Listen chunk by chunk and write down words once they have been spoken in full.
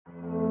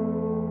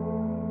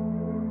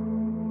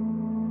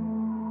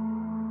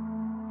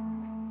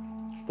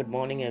Good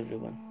morning,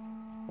 everyone.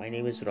 My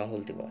name is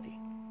Rahul Tiwari.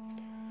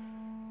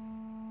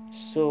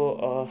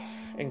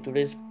 In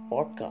today's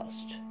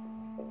podcast,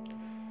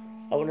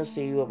 I want to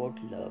say you about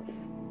love.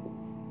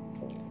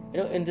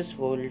 In this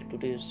world,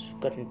 today's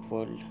current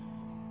world,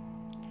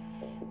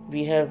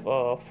 we have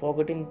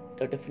forgotten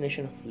the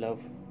definition of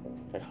love,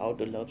 that how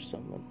to love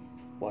someone,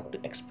 what to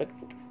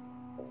expect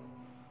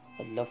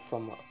a love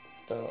from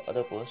the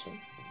other person,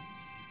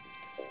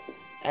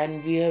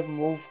 and we have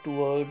moved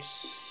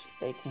towards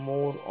like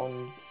more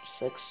on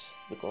sex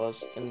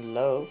because in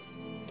love,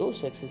 though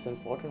sex is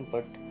important,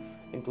 but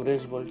in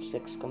today's world,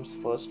 sex comes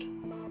first.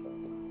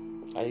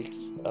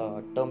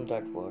 I'll term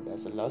that word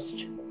as a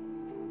lust.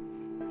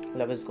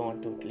 Love is gone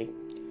totally,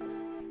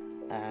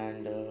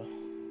 and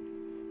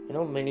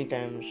many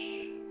times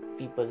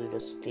people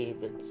just stay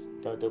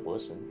with the other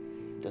person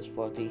just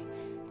for the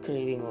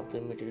craving of the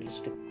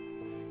materialistic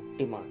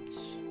demands,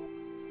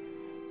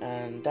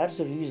 and that's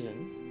the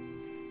reason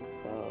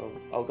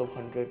out of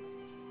 100,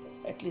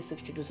 at least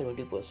 60 to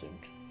 70%,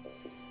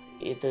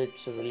 either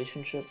it's a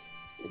relationship,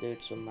 either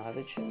it's a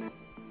marriage,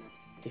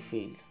 they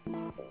fail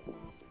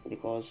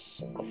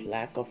because of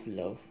lack of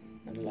love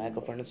and lack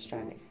of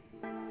understanding.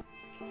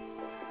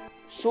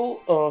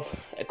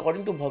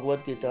 According to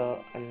Bhagavad Gita,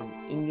 an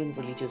Indian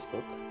religious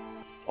book,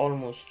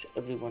 almost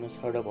everyone has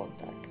heard about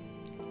that.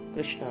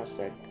 Krishna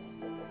said,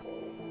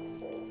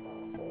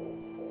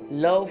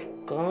 love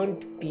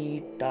can't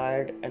be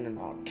tied in a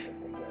knot.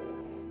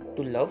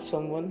 To love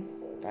someone,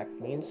 that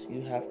means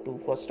you have to,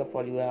 first of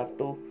all, you have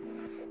to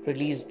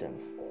release them.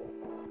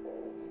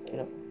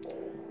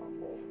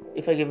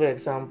 If I give an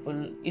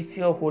example, if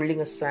you're holding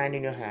a sand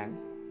in your hand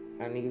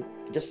and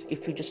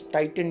if you just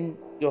tighten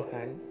your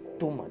hand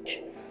too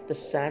much, the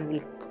sand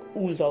will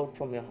ooze out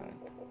from your hand.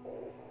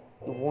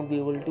 You won't be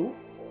able to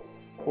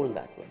hold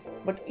that one.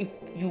 But if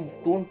you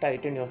don't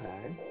tighten your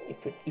hand,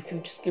 if you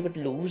just give it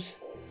loose,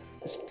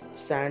 the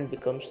sand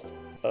becomes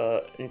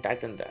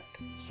intact in that.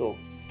 So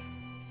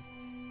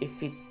if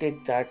we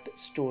take that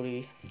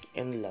story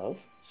in love,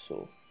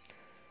 so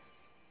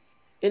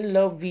in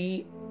love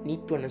we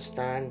need to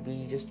understand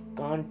we just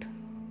can't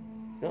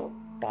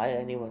tie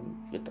anyone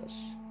with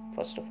us.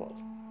 First of all,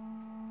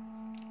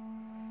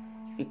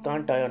 we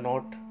can't tie a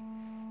knot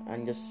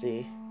and just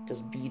say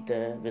just be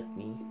there with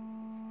me,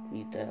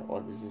 be there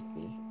always with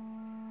me.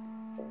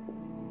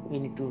 We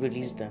need to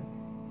release them.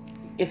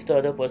 If the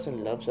other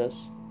person loves us,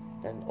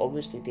 then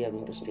obviously they are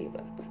going to stay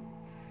back.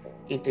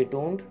 If they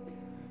don't,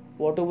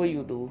 whatever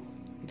you do,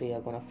 they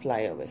are gonna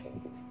fly away.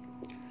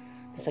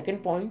 The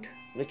second point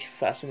which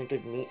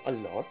fascinated me a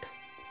lot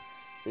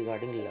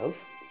regarding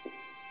love,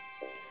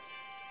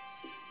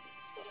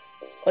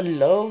 a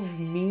love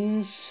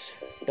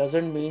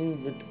doesn't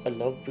mean with a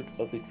love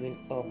between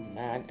a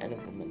man and a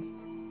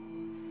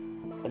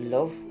woman. A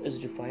love is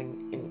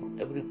defined in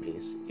every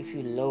place. If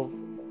you love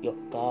your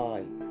car,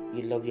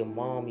 you love your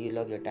mom, you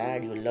love your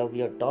dad, you love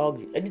your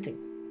dog,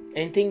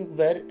 anything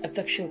where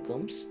affection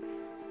comes,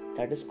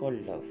 that is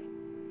called love.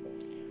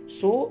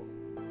 So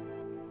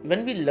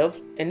when we love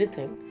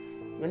anything,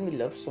 when we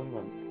love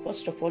someone,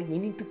 first of all we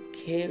need to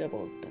care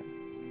about them.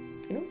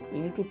 We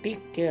need to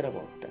take care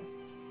about them.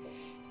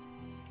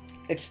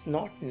 It's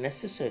not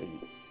necessary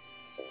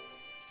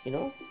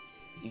you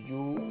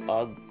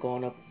are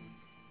gonna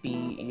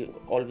be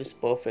always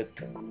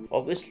perfect.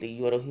 Obviously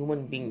you are a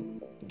human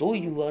being, though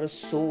you are a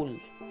soul,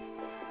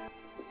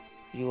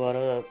 you are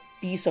a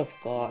piece of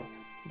God,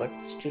 but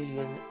still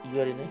you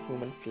are in a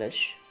human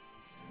flesh.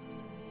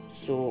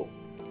 So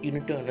you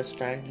need to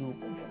understand you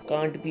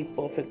can't be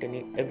perfect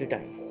every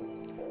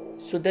time.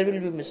 So there will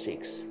be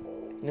mistakes,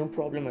 no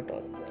problem at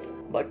all.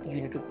 But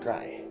you need to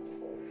try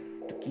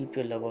to keep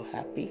your lover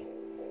happy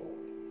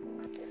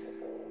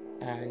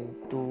and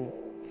to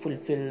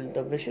fulfill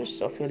the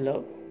wishes of your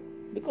love,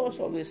 because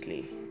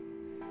obviously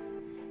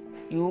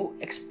you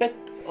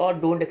expect or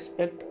don't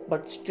expect,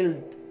 but still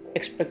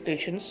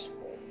expectations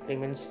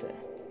remains there.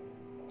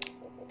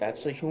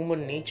 That's a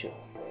human nature,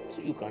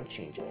 so you can't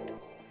change it.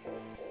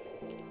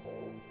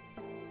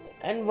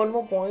 And one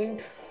more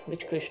point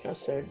which Krishna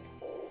said,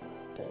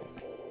 that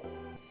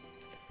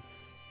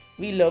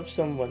we love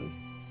someone,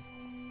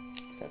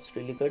 that's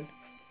really good,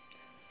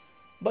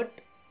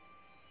 but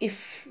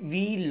if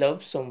we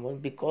love someone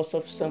because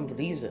of some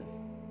reason,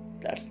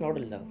 that's not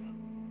a love.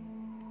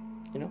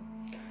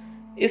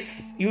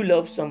 If you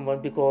love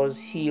someone because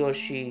he or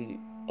she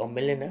a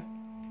millionaire,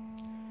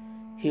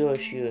 he or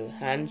she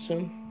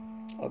handsome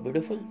or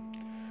beautiful,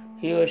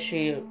 he or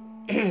she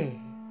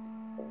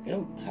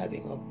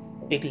having a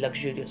big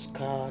luxurious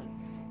car,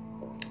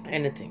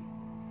 anything,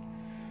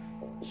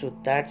 so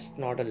that's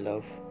not a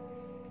love.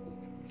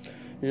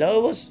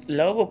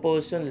 Love a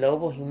person,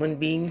 love a human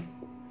being,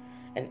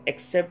 and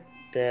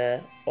accept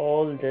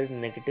all their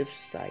negative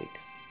side.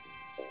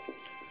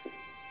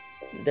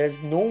 There's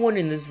no one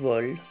in this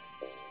world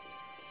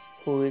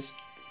who is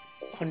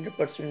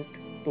 100%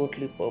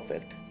 totally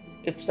perfect.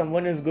 If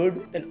someone is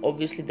good, then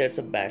obviously there's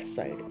a bad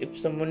side. If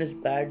someone is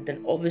bad,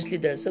 then obviously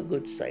there's a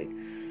good side.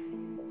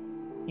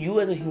 You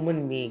as a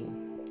human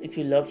being, if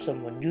you love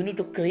someone, you need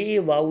to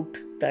crave out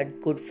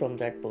that good from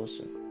that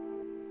person.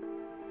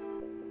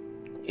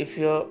 If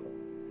your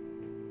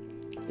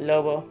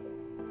lover,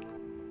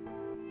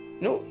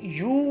 no,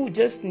 you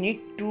just need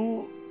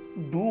to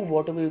do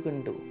whatever you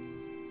can do.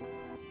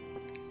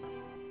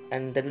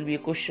 And there will be a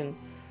question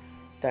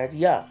that,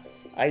 yeah,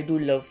 I do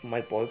love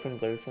my boyfriend,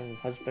 girlfriend,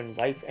 husband,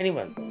 wife,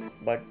 anyone,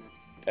 but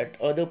that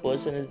other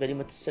person is very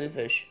much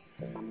selfish.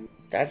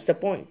 That's the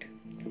point.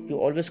 You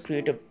always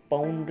create a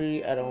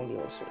boundary around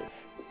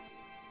yourself.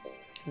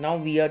 Now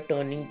we are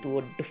turning to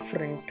a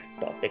different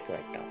topic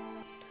right now.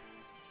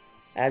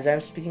 As I'm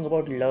speaking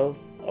about love,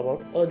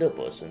 about other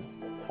person,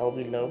 how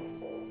we love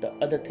the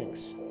other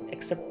things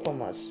except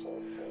from us.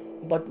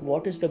 But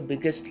what is the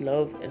biggest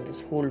love in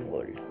this whole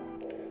world?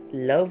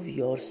 Love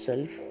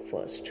yourself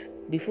first.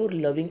 Before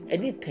loving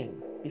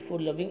anything, before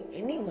loving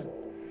anyone,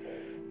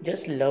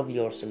 just love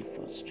yourself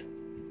first.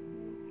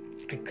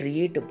 And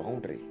create a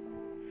boundary.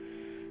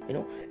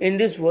 In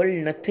this world,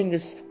 nothing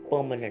is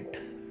permanent.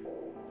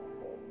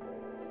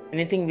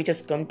 Anything which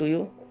has come to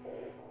you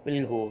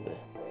will go away,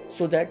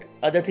 so that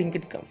other thing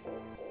can come.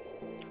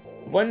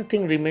 One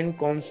thing remain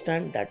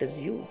constant, that is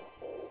you.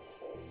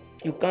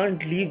 You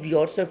can't leave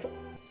yourself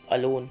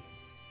alone.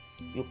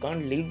 You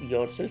can't leave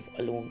yourself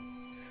alone.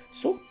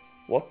 So,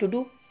 what to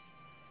do?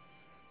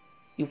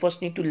 You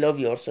first need to love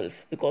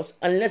yourself, because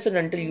unless and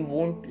until you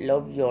won't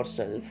love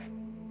yourself,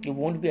 you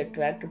won't be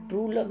attracted to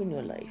true love in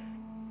your life.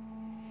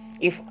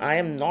 If I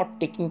am not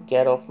taking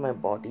care of my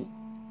body,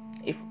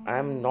 if I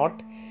am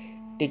not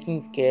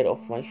taking care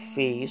of my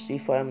face,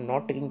 if I am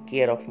not taking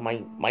care of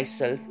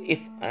myself,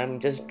 if I am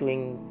just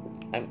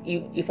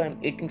if I am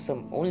eating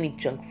some only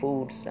junk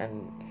foods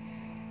and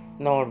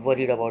not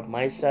worried about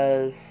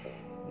myself,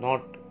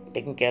 not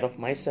taking care of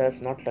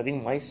myself, not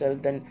loving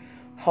myself, then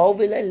how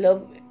will I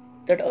love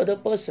that other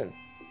person?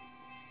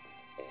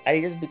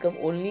 I just become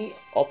only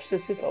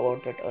obsessive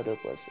about that other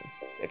person.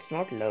 It's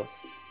not love.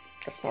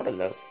 That's not a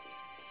love.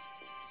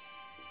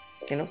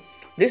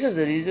 This is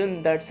the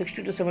reason that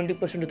 60 to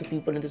 70% of the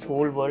people in this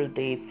whole world,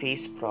 they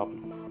face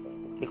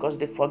problem, because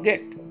they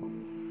forget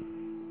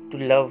to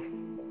love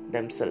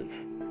themselves.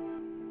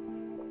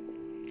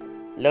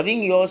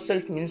 Loving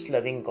yourself means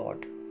loving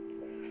God,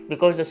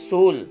 because the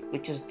soul,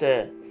 which is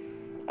there,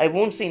 I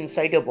won't say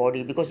inside your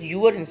body, because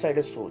you are inside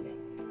a soul.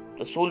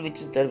 The soul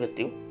which is there with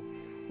you,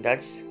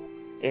 that's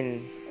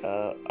in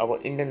our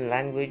Indian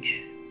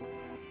language,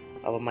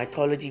 our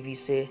mythology, we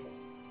say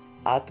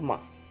Atma.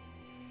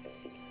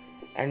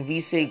 And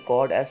we say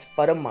God as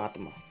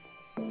Paramatma.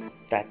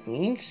 That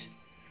means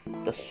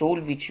the soul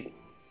which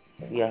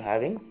we are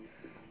having,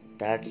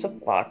 that's a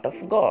part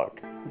of God.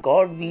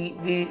 God, we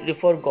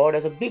refer God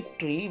as a big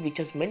tree which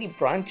has many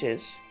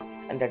branches,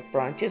 and that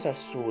branches are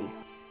soul,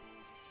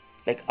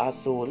 like our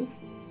soul.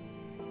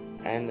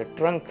 And the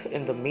trunk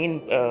in the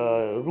main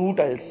root,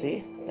 I'll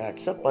say,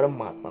 that's a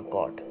Paramatma,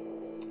 God,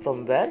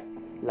 from where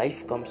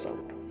life comes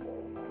out.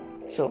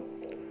 So,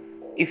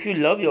 if you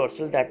love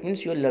yourself, that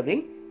means you're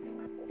loving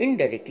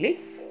indirectly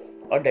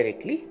or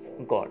directly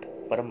God,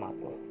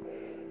 Paramatma.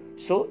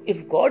 So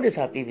if God is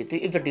happy with you,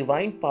 if the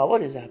divine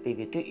power is happy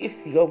with you,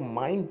 if your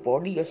mind,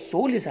 body, your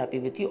soul is happy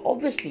with you,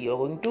 obviously you're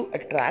going to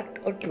attract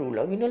a true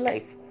love in your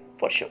life,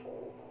 for sure.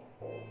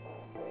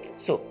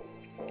 So,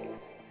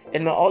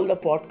 in all the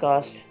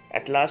podcast,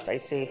 at last I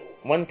say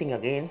one thing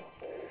again: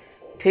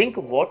 think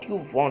what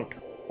you want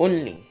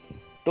only.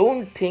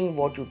 Don't think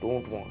what you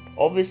don't want.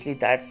 Obviously,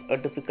 that's a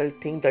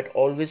difficult thing, that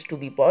always to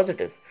be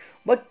positive,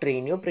 but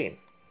train your brain.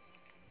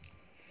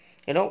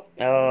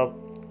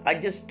 I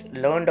just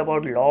learned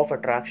about law of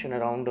attraction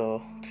around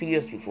 3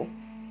 years before,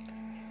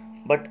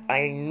 but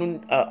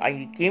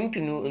I came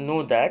to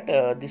know that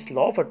this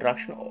law of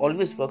attraction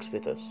always works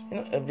with us.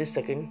 Every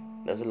second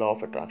there's a law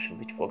of attraction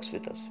which works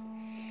with us.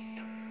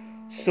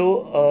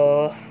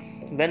 So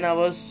when I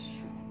was,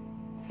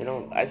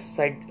 I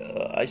said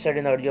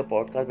in the earlier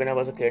podcast, when I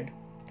was a kid,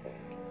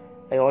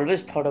 I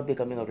always thought of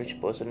becoming a rich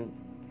person,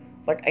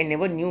 but I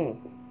never knew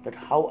that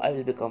how I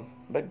will become.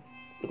 But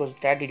because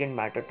that didn't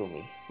matter to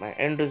me. My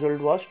end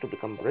result was to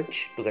become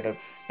rich, to get a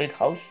big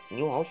house,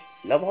 new house,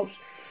 loved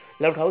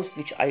house,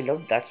 which I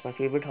loved. That's my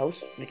favorite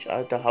house,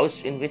 the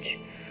house in which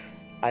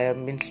I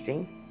have been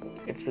staying.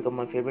 It's become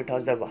my favorite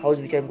house. The house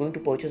which I'm going to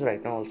purchase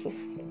right now also.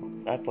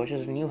 I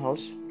purchased a new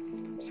house,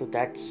 so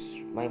that's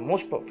my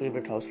most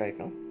favorite house right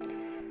now.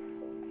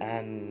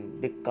 And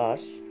big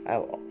cars.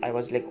 I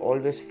was like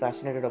always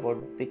fascinated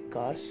about big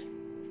cars.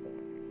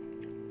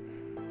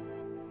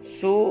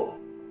 So,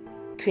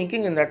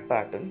 thinking in that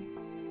pattern,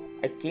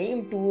 I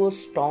came to a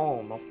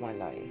storm of my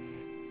life,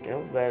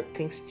 where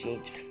things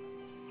changed.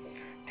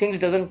 Things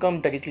doesn't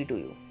come directly to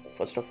you.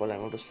 First of all, I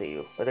want to say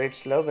you, whether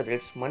it's love, whether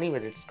it's money,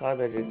 whether it's car,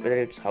 whether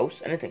it's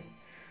house, anything,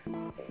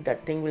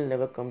 that thing will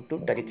never come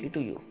directly to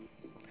you.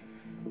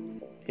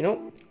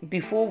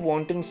 Before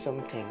wanting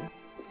something,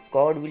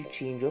 God will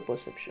change your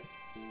perception.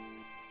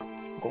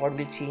 God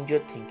will change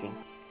your thinking.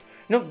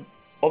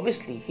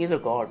 Obviously, He is a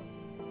God.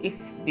 If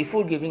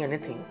before giving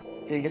anything,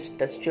 He'll just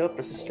test your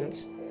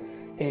persistence.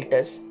 he'll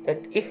test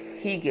that if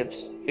he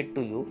gives it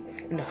to you,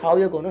 then how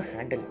you're going to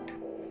handle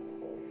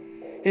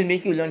it. He'll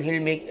make you learn,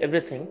 he'll make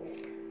everything.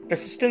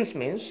 Persistence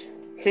means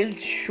he'll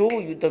show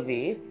you the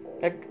way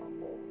that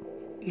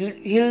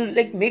he'll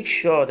like make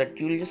sure that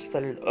you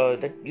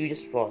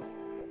just fall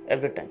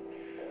every time.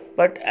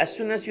 But as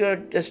soon as you are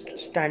just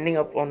standing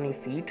up on your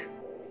feet,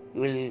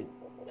 you will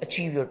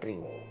achieve your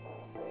dream.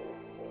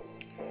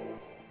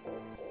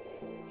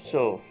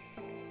 So,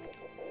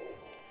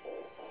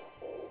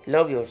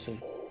 love yourself,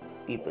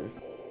 people.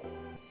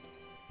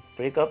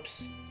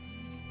 Breakups,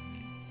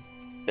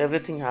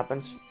 everything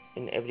happens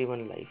in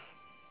everyone's life,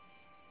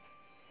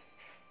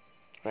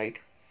 right?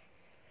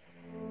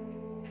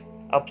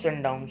 Ups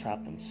and downs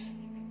happens.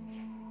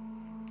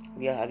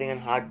 We are having a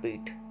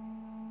heartbeat.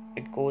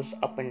 It goes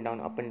up and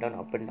down, up and down,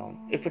 up and down.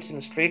 If it's in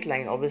a straight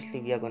line, obviously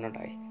we are gonna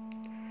die.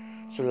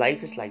 So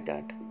life is like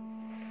that.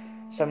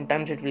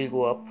 Sometimes it will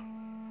go up.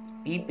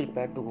 Be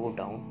prepared to go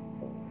down.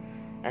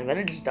 And when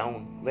it's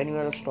down, when you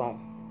are a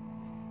storm,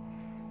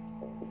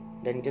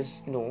 then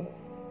just know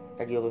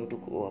that you are going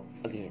to go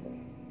up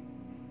again.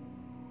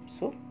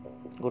 So,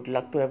 good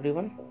luck to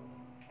everyone.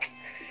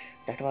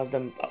 That was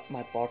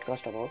my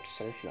podcast about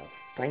self-love.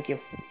 Thank you.